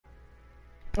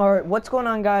Alright, what's going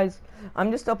on, guys? I'm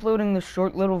just uploading this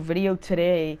short little video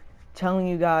today telling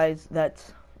you guys that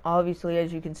obviously,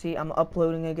 as you can see, I'm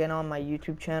uploading again on my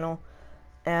YouTube channel.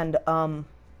 And I'm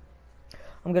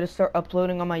gonna start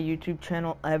uploading on my YouTube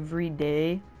channel every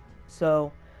day.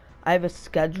 So I have a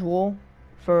schedule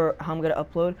for how I'm gonna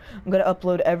upload. I'm gonna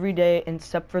upload every day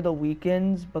except for the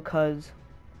weekends, because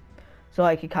so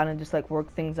I could kind of just like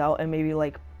work things out and maybe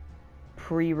like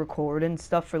pre-record and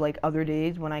stuff for like other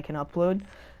days when I can upload.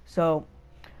 So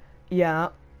yeah,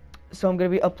 so I'm gonna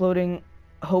be uploading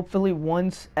hopefully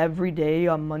once every day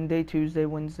on Monday, Tuesday,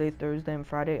 Wednesday, Thursday, and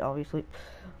Friday, obviously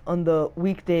on the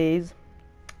weekdays.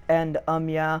 And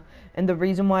yeah, and the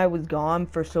reason why I was gone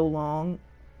for so long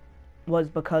was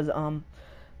because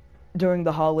during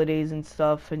the holidays and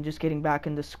stuff and just getting back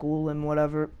into school and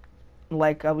whatever,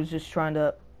 like I was just trying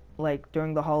to, like,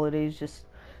 during the holidays, just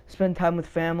spend time with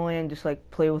family and just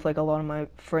like play with like a lot of my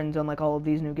friends on like all of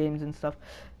these new games and stuff.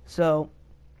 So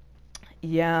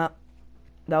yeah,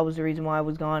 that was the reason why I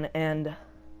was gone. And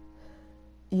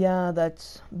yeah,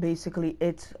 that's basically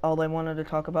it. All I wanted to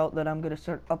talk about, that I'm gonna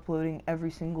start uploading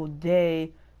every single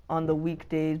day on the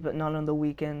weekdays but not on the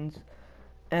weekends.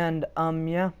 And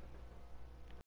yeah.